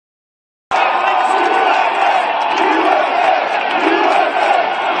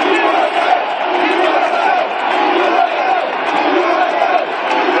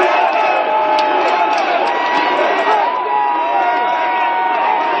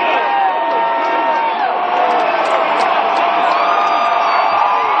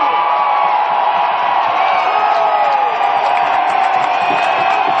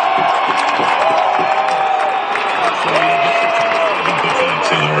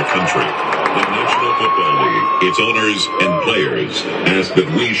country. The National Football League, its owners and players, ask that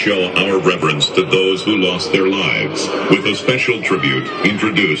we show our reverence to those who lost their lives, with a special tribute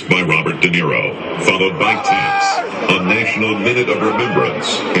introduced by Robert De Niro, followed by taps, a National Minute of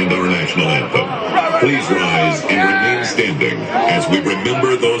Remembrance, and our national anthem. Please rise and remain standing as we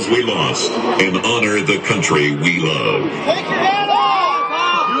remember those we lost and honor the country we love. Take your hat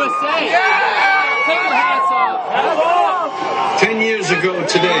off! USA! Take your hats off! 10 years ago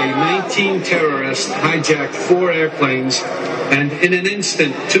today, 19 terrorists hijacked 4 airplanes, and in an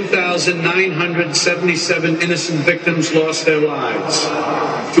instant, 2,977 innocent victims lost their lives.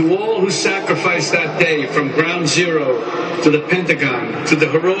 To all who sacrificed that day, from Ground Zero to the Pentagon, to the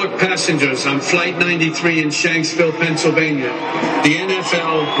heroic passengers on Flight 93 in Shanksville, Pennsylvania, the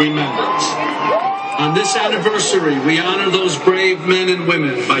NFL remembers. On this anniversary, we honor those brave men and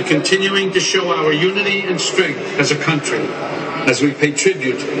women by continuing to show our unity and strength as a country, as we pay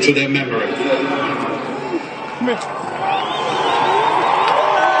tribute to their memory.